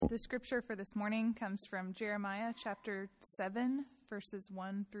The scripture for this morning comes from Jeremiah chapter 7, verses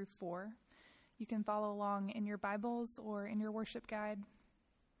 1 through 4. You can follow along in your Bibles or in your worship guide.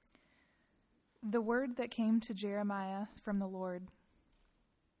 The word that came to Jeremiah from the Lord.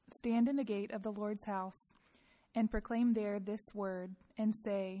 Stand in the gate of the Lord's house and proclaim there this word and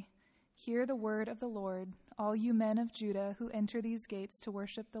say, Hear the word of the Lord, all you men of Judah who enter these gates to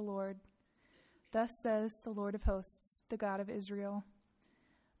worship the Lord. Thus says the Lord of hosts, the God of Israel.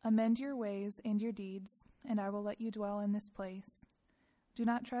 Amend your ways and your deeds, and I will let you dwell in this place. Do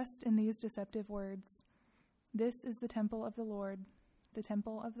not trust in these deceptive words. This is the temple of the Lord, the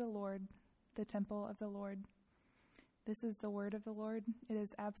temple of the Lord, the temple of the Lord. This is the word of the Lord. It is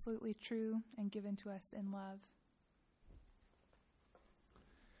absolutely true and given to us in love.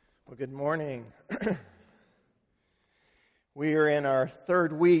 Well, good morning. We are in our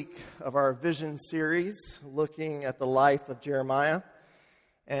third week of our Vision series, looking at the life of Jeremiah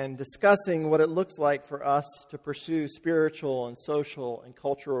and discussing what it looks like for us to pursue spiritual and social and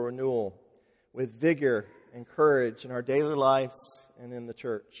cultural renewal with vigor and courage in our daily lives and in the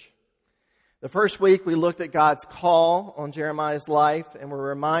church. The first week we looked at God's call on Jeremiah's life, and we're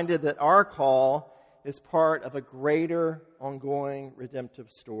reminded that our call is part of a greater ongoing redemptive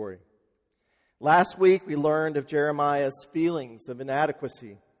story. Last week we learned of Jeremiah's feelings of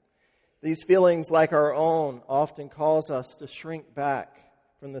inadequacy. These feelings, like our own, often cause us to shrink back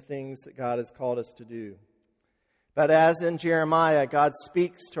from the things that God has called us to do. But as in Jeremiah, God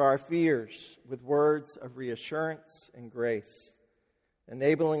speaks to our fears with words of reassurance and grace,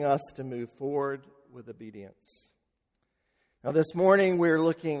 enabling us to move forward with obedience. Now this morning we're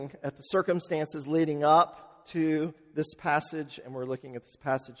looking at the circumstances leading up to this passage, and we're looking at this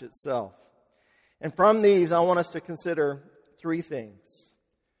passage itself. And from these, I want us to consider three things.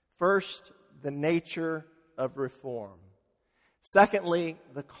 First, the nature of reform. Secondly,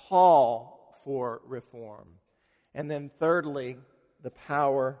 the call for reform. And then thirdly, the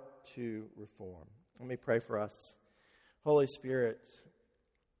power to reform. Let me pray for us. Holy Spirit,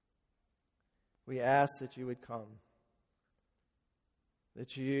 we ask that you would come,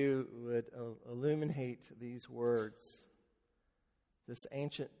 that you would illuminate these words, this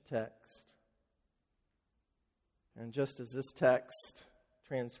ancient text. And just as this text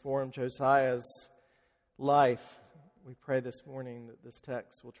transformed Josiah's life, we pray this morning that this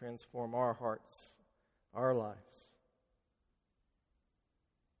text will transform our hearts, our lives.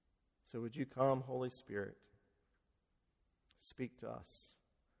 So would you come, Holy Spirit, speak to us.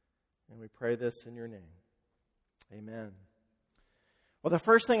 And we pray this in your name. Amen. Well, the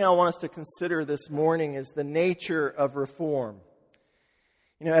first thing I want us to consider this morning is the nature of reform.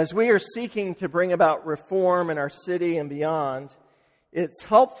 As we are seeking to bring about reform in our city and beyond, it's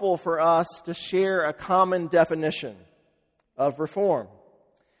helpful for us to share a common definition of reform.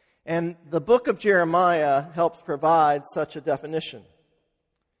 And the book of Jeremiah helps provide such a definition.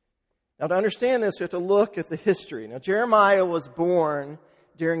 Now, to understand this, we have to look at the history. Now, Jeremiah was born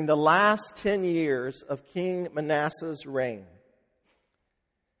during the last 10 years of King Manasseh's reign.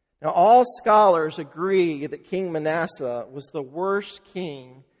 Now, all scholars agree that King Manasseh was the worst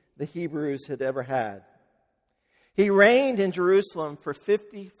king the Hebrews had ever had. He reigned in Jerusalem for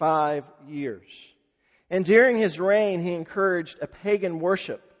 55 years. And during his reign, he encouraged a pagan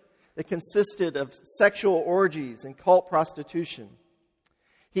worship that consisted of sexual orgies and cult prostitution.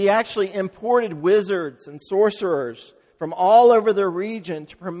 He actually imported wizards and sorcerers from all over the region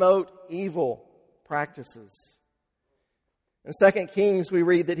to promote evil practices. In 2 Kings, we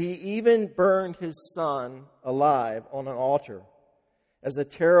read that he even burned his son alive on an altar as a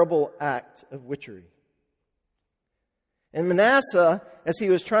terrible act of witchery. And Manasseh, as he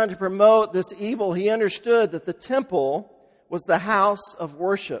was trying to promote this evil, he understood that the temple was the house of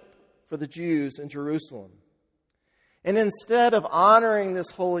worship for the Jews in Jerusalem. And instead of honoring this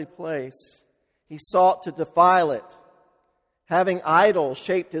holy place, he sought to defile it, having idols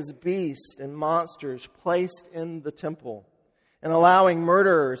shaped as beasts and monsters placed in the temple, and allowing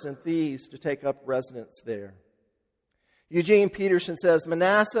murderers and thieves to take up residence there. Eugene Peterson says,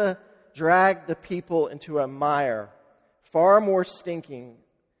 Manasseh dragged the people into a mire far more stinking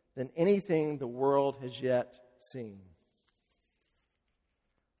than anything the world has yet seen.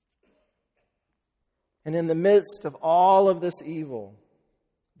 And in the midst of all of this evil,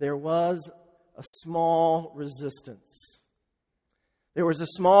 there was a small resistance. There was a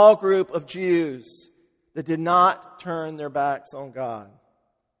small group of Jews that did not turn their backs on God.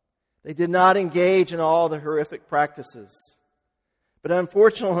 They did not engage in all the horrific practices. But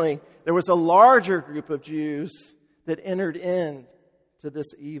unfortunately, there was a larger group of Jews that entered into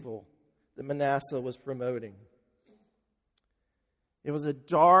this evil that Manasseh was promoting. It was a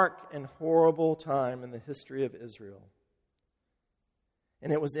dark and horrible time in the history of Israel.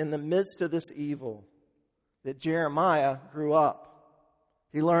 And it was in the midst of this evil that Jeremiah grew up.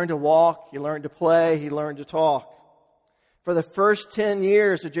 He learned to walk, he learned to play, he learned to talk. For the first 10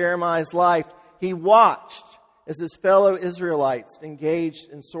 years of Jeremiah's life, he watched as his fellow Israelites engaged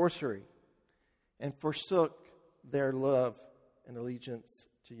in sorcery and forsook their love and allegiance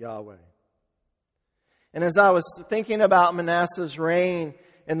to Yahweh. And as I was thinking about Manasseh's reign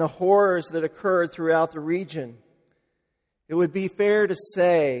and the horrors that occurred throughout the region, it would be fair to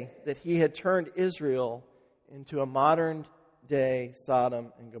say that he had turned Israel into a modern-day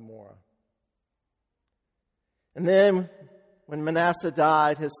Sodom and Gomorrah. And then, when Manasseh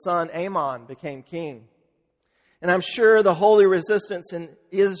died, his son Amon became king. And I'm sure the holy resistance in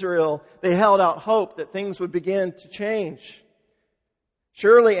Israel, they held out hope that things would begin to change.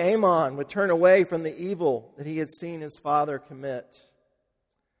 Surely Amon would turn away from the evil that he had seen his father commit.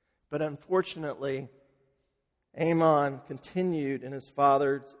 But unfortunately, Amon continued in his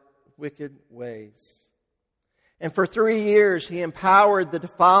father's wicked ways. And for 3 years, he empowered the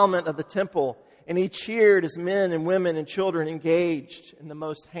defilement of the temple, and he cheered as men and women and children engaged in the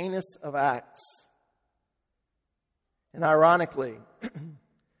most heinous of acts. And ironically,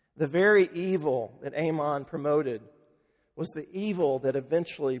 the very evil that Amon promoted was the evil that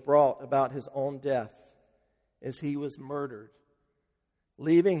eventually brought about his own death as he was murdered,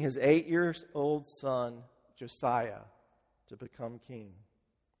 leaving his 8-year-old son, Josiah, to become king.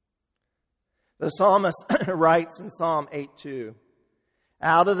 The psalmist writes in Psalm 8:2,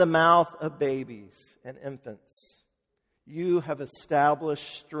 "Out of the mouth of babies and infants, you have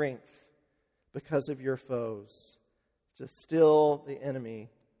established strength because of your foes, to still the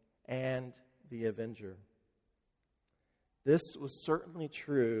enemy and the avenger." This was certainly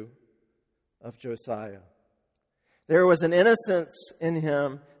true of Josiah. There was an innocence in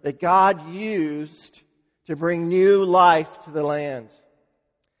him that God used to bring new life to the land.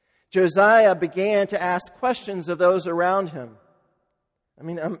 Josiah began to ask questions of those around him. I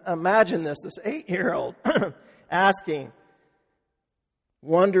mean, imagine this 8-year-old asking,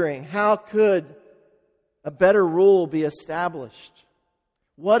 wondering, how could a better rule be established?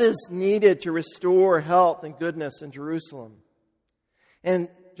 What is needed to restore health and goodness in Jerusalem? And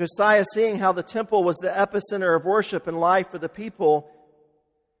Josiah, seeing how the temple was the epicenter of worship and life for the people,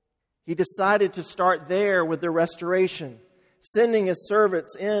 he decided to start there with the restoration, sending his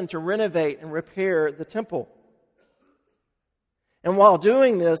servants in to renovate and repair the temple. And while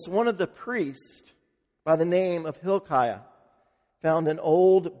doing this, one of the priests, by the name of Hilkiah, found an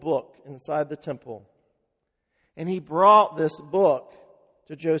old book inside the temple. And he brought this book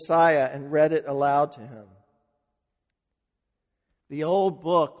to Josiah and read it aloud to him. The old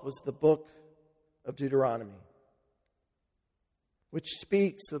book was the book of Deuteronomy, which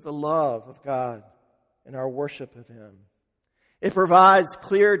speaks of the love of God and our worship of Him. It provides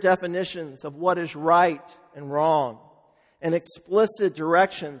clear definitions of what is right and wrong, and explicit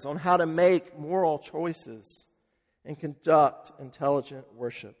directions on how to make moral choices and conduct intelligent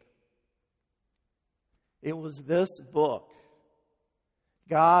worship. It was this book,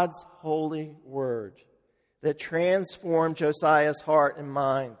 God's holy word, that transformed Josiah's heart and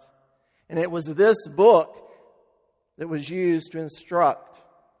mind. And it was this book that was used to instruct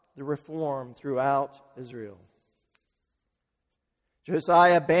the reform throughout Israel.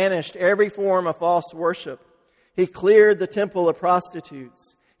 Josiah banished every form of false worship. He cleared the temple of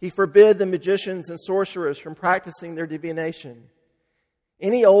prostitutes. He forbid the magicians and sorcerers from practicing their divination.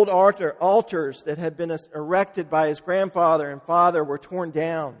 Any old altars that had been erected by his grandfather and father were torn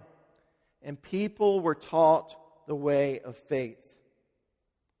down, and people were taught the way of faith.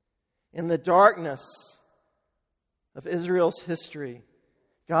 In the darkness of Israel's history,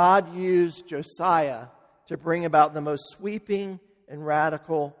 God used Josiah to bring about the most sweeping and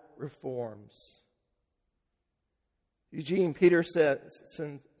radical reforms. Eugene Peterson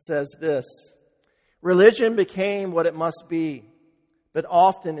says this: "Religion became what it must be, but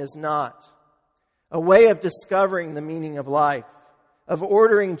often is not. A way of discovering the meaning of life, of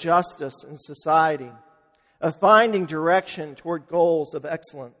ordering justice in society, of finding direction toward goals of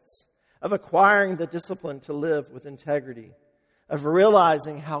excellence, of acquiring the discipline to live with integrity, of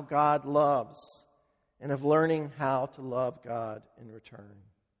realizing how God loves, and of learning how to love God in return."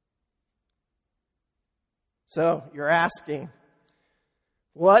 So you're asking,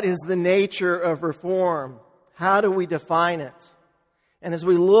 what is the nature of reform? How do we define it? And as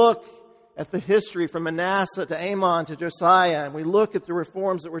we look at the history from Manasseh to Amon to Josiah, and we look at the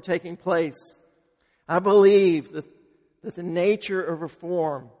reforms that were taking place, I believe that the nature of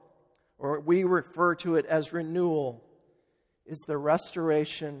reform, or we refer to it as renewal, is the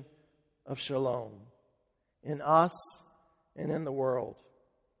restoration of shalom in us and in the world.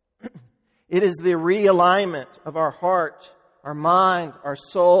 It is the realignment of our heart, our mind, our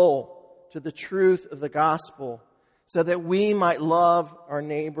soul to the truth of the gospel so that we might love our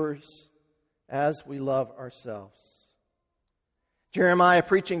neighbors as we love ourselves. Jeremiah,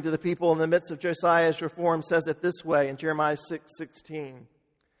 preaching to the people in the midst of Josiah's reform, says it this way in Jeremiah 6:16.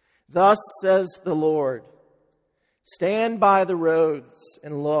 Thus says the Lord, stand by the roads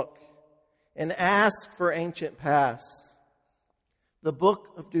and look, and ask for ancient paths. The book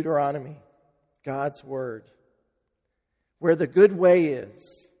of Deuteronomy, God's Word, where the good way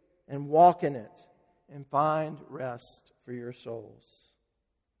is, and walk in it, and find rest for your souls.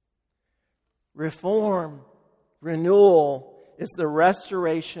 Reform, renewal, is the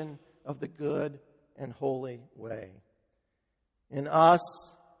restoration of the good and holy way in us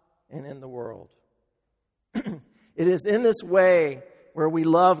and in the world. It is in this way where we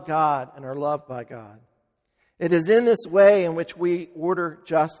love God and are loved by God. It is in this way in which we order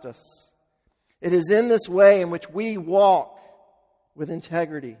justice. It is in this way in which we walk with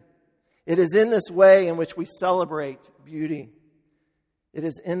integrity. It is in this way in which we celebrate beauty. It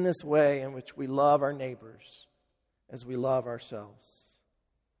is in this way in which we love our neighbors as we love ourselves.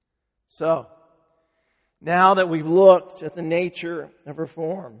 So, now that we've looked at the nature of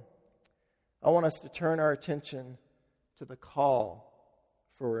reform, I want us to turn our attention to the call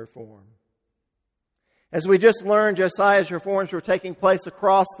for reform. As we just learned, Josiah's reforms were taking place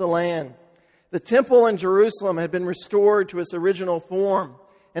across the land. The temple in Jerusalem had been restored to its original form,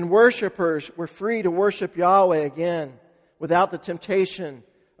 and worshipers were free to worship Yahweh again without the temptation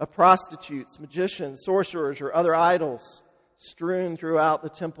of prostitutes, magicians, sorcerers, or other idols strewn throughout the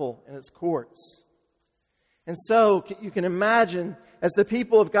temple and its courts. And so you can imagine, as the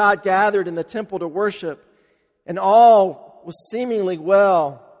people of God gathered in the temple to worship, and all was seemingly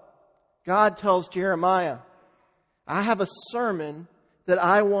well, God tells Jeremiah, I have a sermon that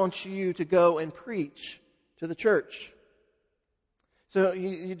I want you to go and preach to the church. So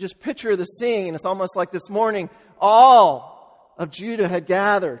you just picture the scene, and it's almost like this morning, all of Judah had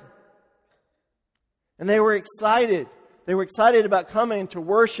gathered. And they were excited. They were excited about coming to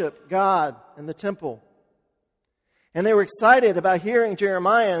worship God in the temple. And they were excited about hearing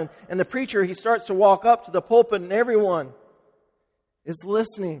Jeremiah. And the preacher, he starts to walk up to the pulpit, and everyone is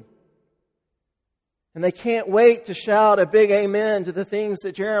listening. And they can't wait to shout a big amen to the things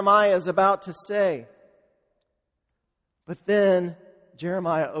that Jeremiah is about to say. But then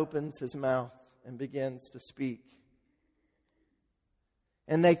Jeremiah opens his mouth and begins to speak.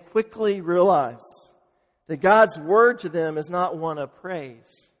 And they quickly realize that God's word to them is not one of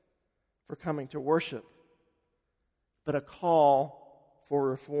praise for coming to worship, but a call for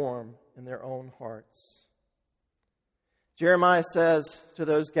reform in their own hearts. Jeremiah says to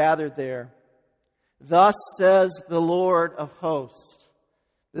those gathered there, thus says the Lord of hosts.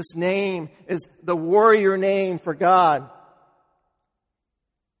 This name is the warrior name for God.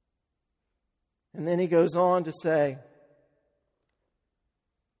 And then he goes on to say,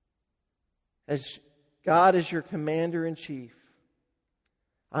 as God is your commander-in-chief,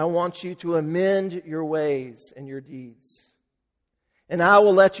 I want you to amend your ways and your deeds, and I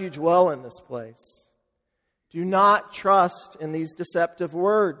will let you dwell in this place. Do not trust in these deceptive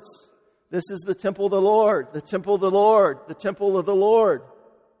words. This is the temple of the Lord, the temple of the Lord, the temple of the Lord.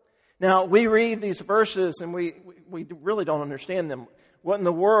 Now, we read these verses and we really don't understand them. What in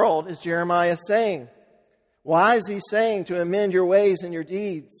the world is Jeremiah saying? Why is he saying to amend your ways and your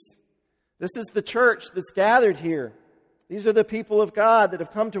deeds? This is the church that's gathered here. These are the people of God that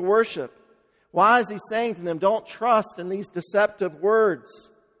have come to worship. Why is he saying to them, don't trust in these deceptive words?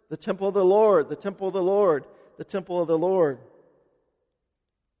 The temple of the Lord, the temple of the Lord, the temple of the Lord.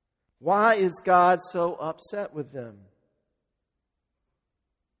 Why is God so upset with them?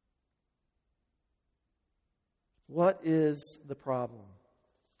 What is the problem?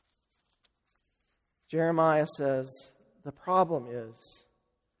 Jeremiah says, the problem is,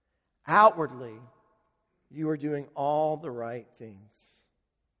 outwardly, you are doing all the right things.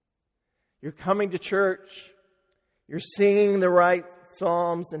 You're coming to church, you're singing the right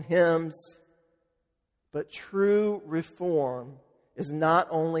psalms and hymns, but true reform is not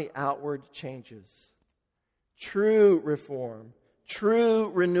only outward changes. True reform, true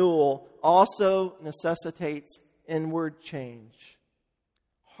renewal also necessitates inward change.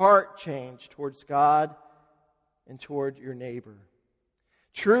 Heart change towards God and toward your neighbor.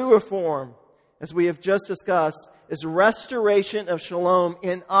 True reform, as we have just discussed, is restoration of shalom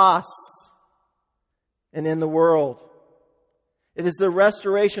in us and in the world. It is the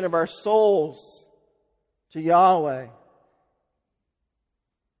restoration of our souls to Yahweh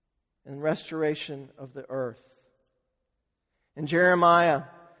and restoration of the earth. In Jeremiah,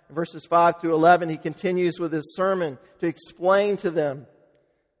 in verses 5 through 11, he continues with his sermon to explain to them.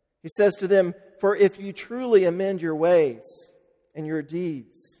 He says to them, "For if you truly amend your ways and your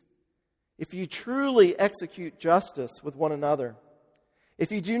deeds, if you truly execute justice with one another,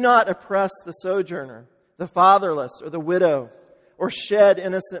 if you do not oppress the sojourner, the fatherless, or the widow, or shed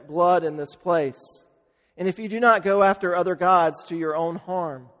innocent blood in this place, and if you do not go after other gods to your own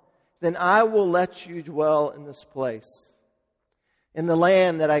harm, then I will let you dwell in this place, in the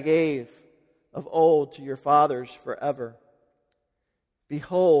land that I gave of old to your fathers forever.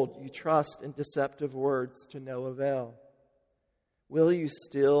 Behold, you trust in deceptive words to no avail. Will you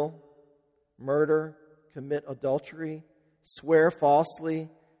still murder, commit adultery, swear falsely,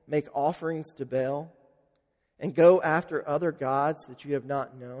 make offerings to Baal, and go after other gods that you have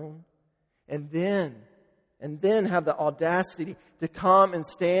not known, and then have the audacity to come and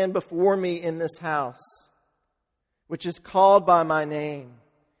stand before me in this house, which is called by my name,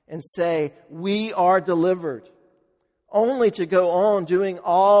 and say, 'We are delivered,' only to go on doing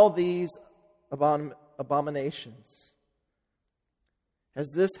all these abominations?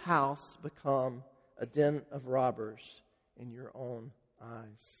 Has this house become a den of robbers in your own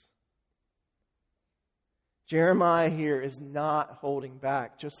eyes?" Jeremiah here is not holding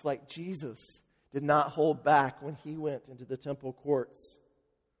back, just like Jesus did not hold back when he went into the temple courts.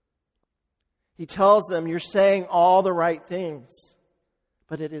 He tells them, "You're saying all the right things,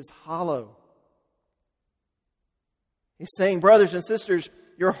 but it is hollow." He's saying, brothers and sisters,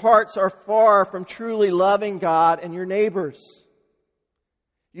 your hearts are far from truly loving God and your neighbors.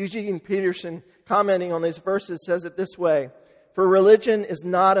 Eugene Peterson, commenting on these verses, says it this way: "For religion is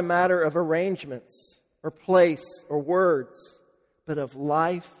not a matter of arrangements or place or words, but of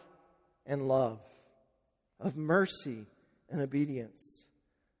life and love, of mercy and obedience,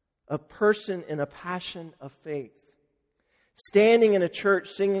 a person in a passion of faith. Standing in a church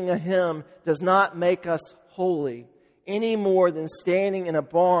singing a hymn does not make us holy, any more than standing in a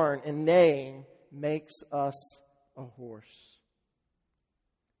barn and neighing makes us a horse."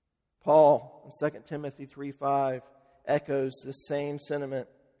 Paul, in 2 Timothy 3:5, echoes the same sentiment,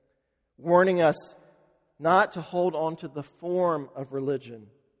 warning us not to hold on to the form of religion,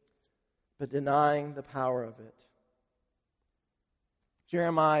 but denying the power of it.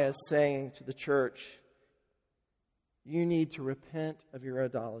 Jeremiah is saying to the church, you need to repent of your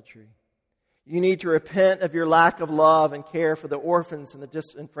idolatry. You need to repent of your lack of love and care for the orphans and the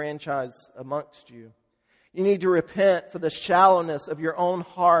disenfranchised amongst you. You need to repent for the shallowness of your own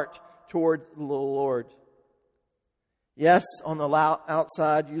heart toward the Lord. Yes, on the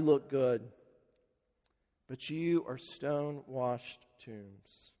outside you look good, but you are stone-washed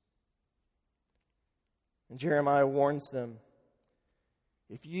tombs. And Jeremiah warns them,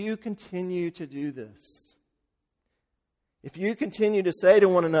 if you continue to do this, if you continue to say to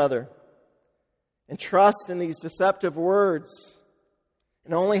one another and trust in these deceptive words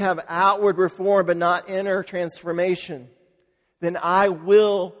and only have outward reform but not inner transformation, then I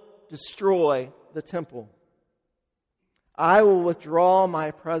will destroy the temple. I will withdraw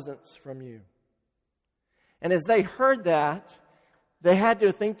my presence from you. And as they heard that, they had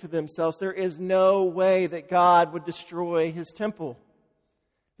to think to themselves, there is no way that God would destroy His temple.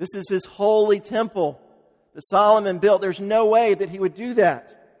 This is His holy temple that Solomon built. There's no way that He would do that.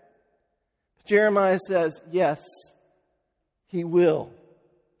 But Jeremiah says, yes, He will.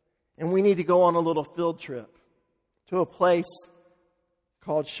 And we need to go on a little field trip to a place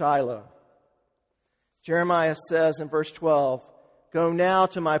called Shiloh. Jeremiah says in verse 12, "Go now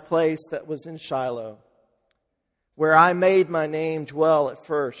to my place that was in Shiloh, where I made my name dwell at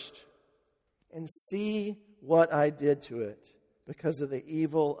first, and see what I did to it because of the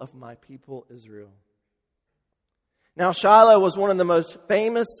evil of my people Israel." Now, Shiloh was one of the most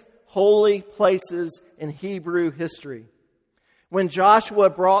famous holy places in Hebrew history. When Joshua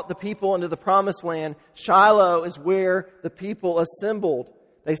brought the people into the promised land, Shiloh is where the people assembled.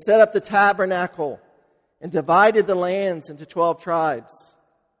 They set up the tabernacle and divided the lands into 12 tribes.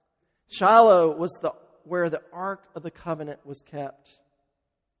 Shiloh was where the Ark of the Covenant was kept.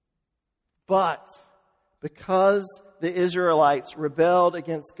 But because the Israelites rebelled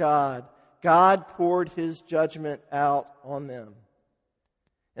against God, God poured His judgment out on them.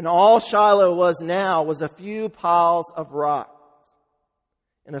 And all Shiloh was now was a few piles of rock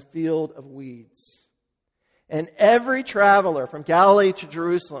and a field of weeds. And every traveler from Galilee to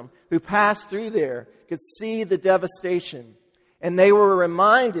Jerusalem who passed through there could see the devastation. And they were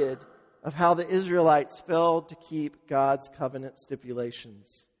reminded of how the Israelites failed to keep God's covenant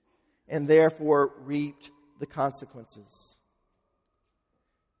stipulations and therefore reaped the consequences.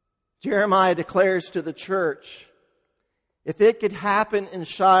 Jeremiah declares to the church, if it could happen in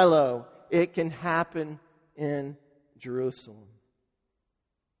Shiloh, it can happen in Jerusalem.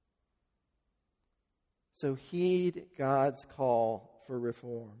 So heed God's call for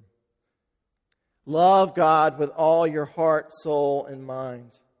reform. Love God with all your heart, soul, and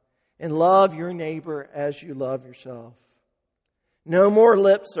mind. And love your neighbor as you love yourself. No more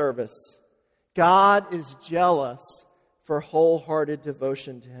lip service. God is jealous for wholehearted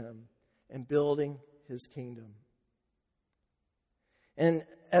devotion to Him and building His kingdom. And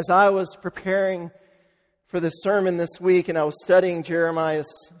as I was preparing for this sermon this week and I was studying Jeremiah's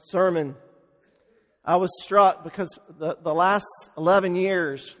sermon, I was struck because the last 11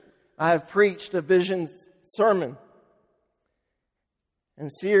 years I have preached a vision sermon and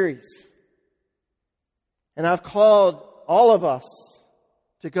series. And I've called all of us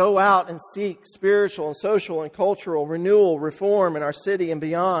to go out and seek spiritual and social and cultural renewal, reform in our city and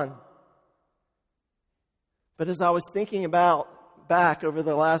beyond. But as I was thinking back over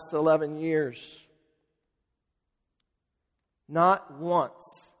the last 11 years, not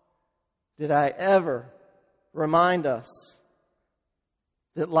once did I ever remind us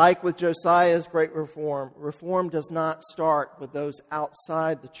that, like with Josiah's great reform, reform does not start with those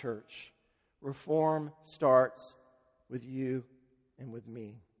outside the church. Reform starts with you and with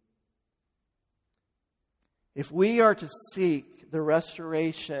me. If we are to seek the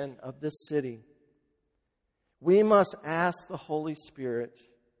restoration of this city, we must ask the Holy Spirit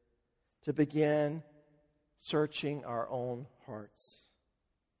to begin searching our own hearts,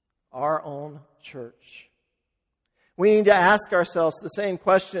 our own church. We need to ask ourselves the same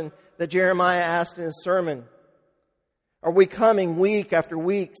question that Jeremiah asked in his sermon. Are we coming week after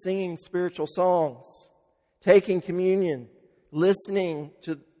week singing spiritual songs, taking communion, listening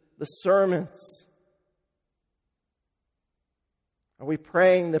to the sermons? Are we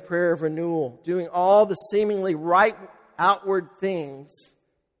praying the prayer of renewal, doing all the seemingly right outward things?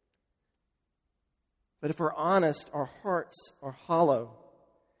 But if we're honest, our hearts are hollow,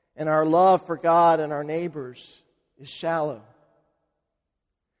 and our love for God and our neighbors is shallow.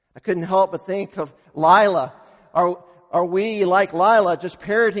 I couldn't help but think of Lila. Are we, like Lila, just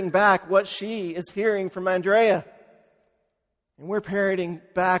parroting back what she is hearing from Andrea? And we're parroting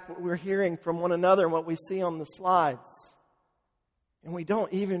back what we're hearing from one another and what we see on the slides. And we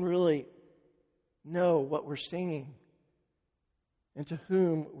don't even really know what we're singing and to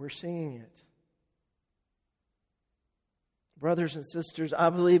whom we're singing it. Brothers and sisters, I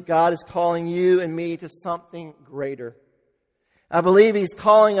believe God is calling you and me to something greater. I believe He's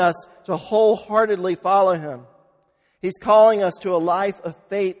calling us to wholeheartedly follow Him. He's calling us to a life of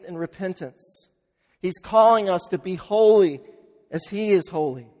faith and repentance. He's calling us to be holy as He is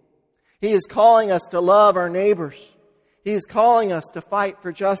holy. He is calling us to love our neighbors. He is calling us to fight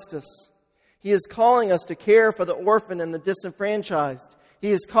for justice. He is calling us to care for the orphan and the disenfranchised. He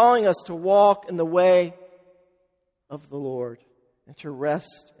is calling us to walk in the way of the Lord and to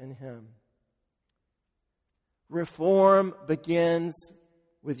rest in Him. Reform begins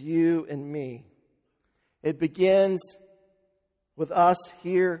with you and me. It begins with us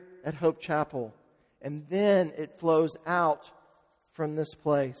here at Hope Chapel, and then it flows out from this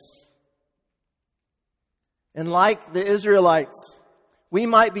place. And like the Israelites, we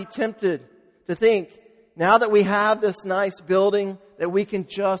might be tempted to think, now that we have this nice building, that we can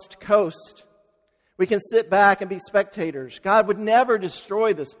just coast. We can sit back and be spectators. God would never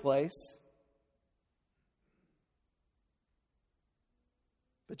destroy this place.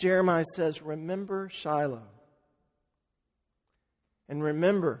 But Jeremiah says, remember Shiloh. And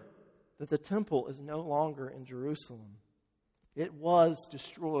remember that the temple is no longer in Jerusalem. It was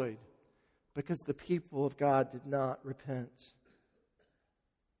destroyed because the people of God did not repent.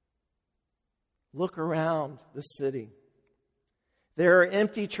 Look around the city. There are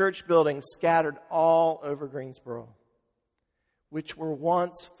empty church buildings scattered all over Greensboro, which were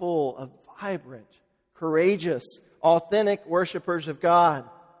once full of vibrant, courageous, authentic worshipers of God.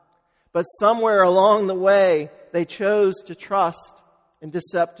 But somewhere along the way, they chose to trust in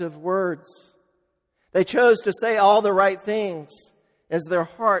deceptive words. They chose to say all the right things as their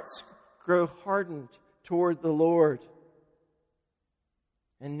hearts grow hardened toward the Lord.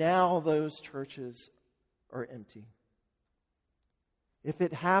 And now those churches are empty. If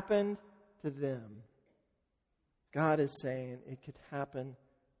it happened to them, God is saying it could happen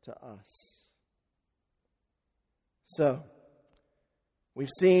to us. So,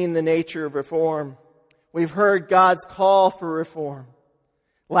 we've seen the nature of reform. We've heard God's call for reform.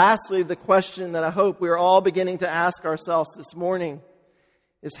 Lastly, the question that I hope we're all beginning to ask ourselves this morning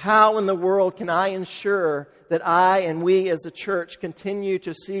is how in the world can I ensure that I and we as a church continue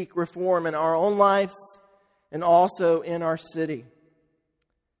to seek reform in our own lives and also in our city?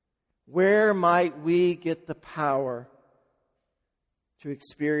 Where might we get the power to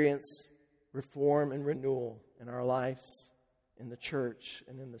experience reform and renewal in our lives, in the church,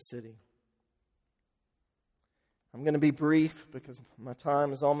 and in the city? I'm going to be brief because my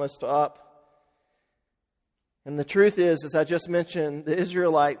time is almost up. And the truth is, as I just mentioned, the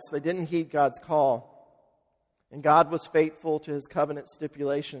Israelites, they didn't heed God's call. And God was faithful to His covenant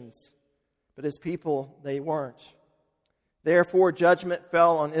stipulations. But His people, they weren't. Therefore, judgment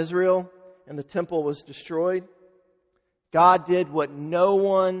fell on Israel, and the temple was destroyed. God did what no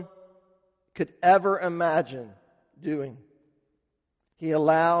one could ever imagine doing. He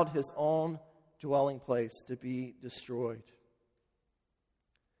allowed His own dwelling place to be destroyed.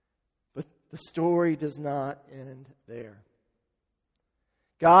 But the story does not end there.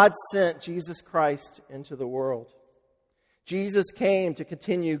 God sent Jesus Christ into the world. Jesus came to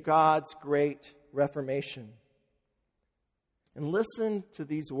continue God's great reformation. And listen to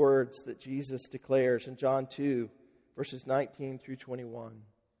these words that Jesus declares in John 2, verses 19 through 21.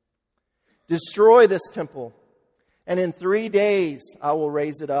 Destroy this temple, and in 3 days I will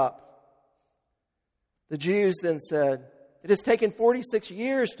raise it up. The Jews then said, it has taken 46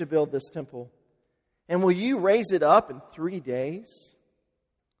 years to build this temple, and will you raise it up in 3 days?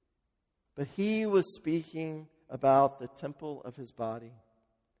 But He was speaking about the temple of His body.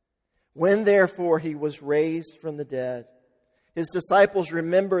 When therefore He was raised from the dead, His disciples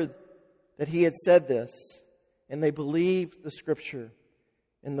remembered that He had said this, and they believed the Scripture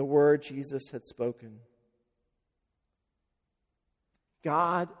and the word Jesus had spoken.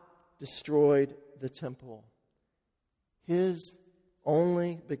 God destroyed the temple, His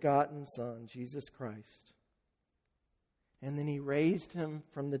only begotten Son, Jesus Christ. And then He raised Him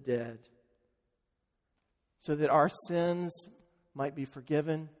from the dead so that our sins might be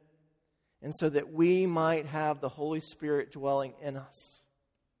forgiven and so that we might have the Holy Spirit dwelling in us.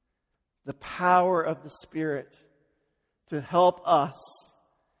 The power of the Spirit to help us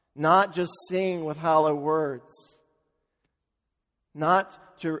not just sing with hollow words,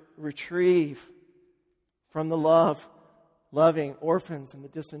 not to retrieve from the loving orphans and the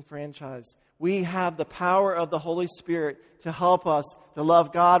disenfranchised. We have the power of the Holy Spirit to help us to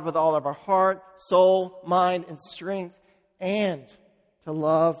love God with all of our heart, soul, mind, and strength, and to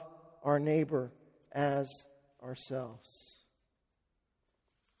love our neighbor as ourselves.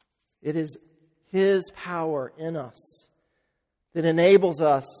 It is His power in us that enables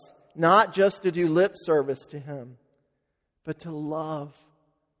us not just to do lip service to Him, but to love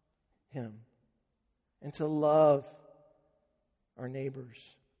Him and to love our neighbors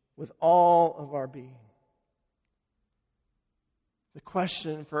with all of our being. The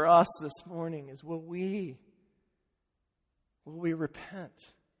question for us this morning is, will we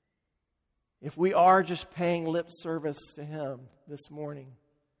repent? If we are just paying lip service to Him this morning,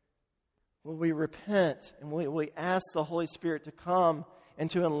 will we repent and will we ask the Holy Spirit to come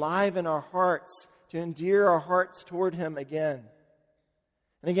and to enliven our hearts, to endear our hearts toward Him again?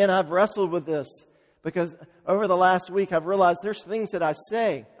 And again, I've wrestled with this because over the last week I've realized there's things that I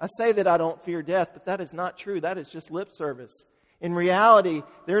say. I say that I don't fear death, but that is not true. That is just lip service. In reality,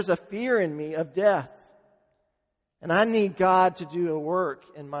 there's a fear in me of death. And I need God to do a work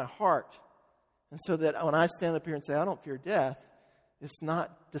in my heart. And so that when I stand up here and say, I don't fear death, it's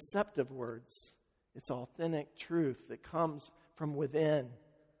not deceptive words. It's authentic truth that comes from within.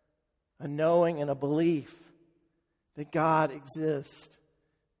 A knowing and a belief that God exists.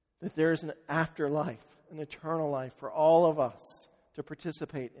 That there's an afterlife, an eternal life for all of us to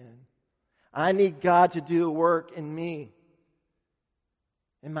participate in. I need God to do a work in me.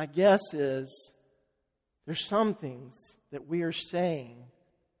 And my guess is there's some things that we are saying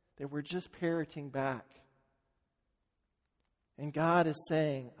that we're just parroting back. And God is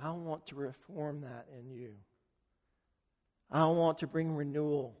saying, I want to reform that in you. I want to bring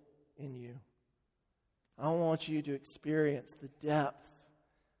renewal in you. I want you to experience the depth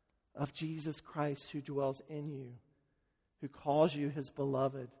of Jesus Christ who dwells in you, who calls you His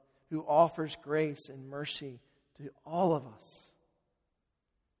beloved, who offers grace and mercy to all of us.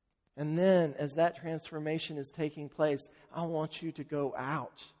 And then, as that transformation is taking place, I want you to go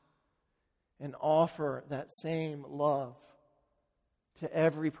out and offer that same love to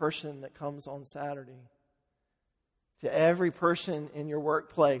every person that comes on Saturday, to every person in your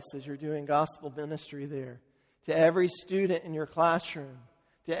workplace as you're doing gospel ministry there, to every student in your classroom,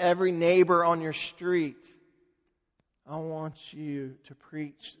 to every neighbor on your street. I want you to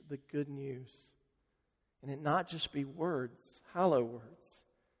preach the good news. And it not just be words, hollow words,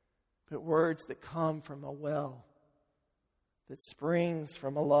 but words that come from a well that springs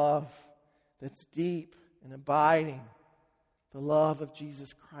from a love that's deep and abiding, the love of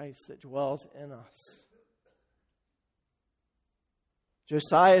Jesus Christ that dwells in us.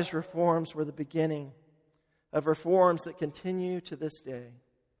 Josiah's reforms were the beginning of reforms that continue to this day.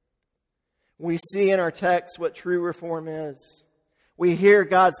 We see in our text what true reform is. We hear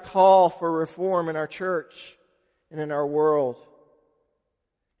God's call for reform in our church and in our world.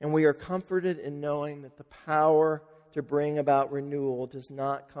 And we are comforted in knowing that the power to bring about renewal does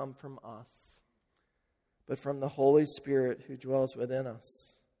not come from us, but from the Holy Spirit who dwells within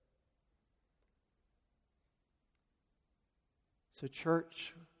us. So,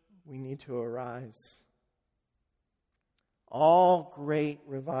 church, we need to arise. All great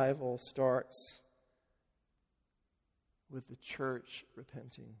revival starts with the church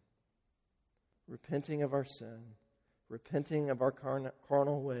repenting of our sin, repenting of our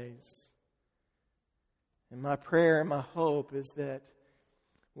carnal ways. And my prayer and my hope is that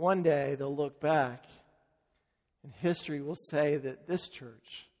one day they'll look back and history will say that this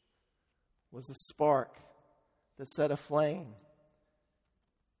church was a spark that set a flame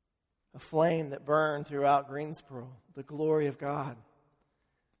that burned throughout Greensboro, the glory of God,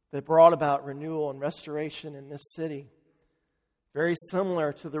 that brought about renewal and restoration in this city. Very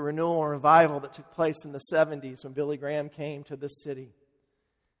similar to the renewal and revival that took place in the 70s when Billy Graham came to this city.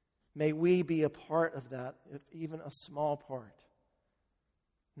 May we be a part of that, if even a small part.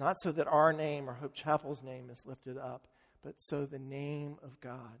 Not so that our name or Hope Chapel's name is lifted up, but so the name of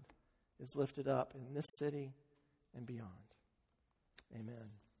God is lifted up in this city and beyond.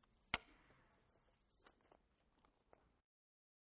 Amen.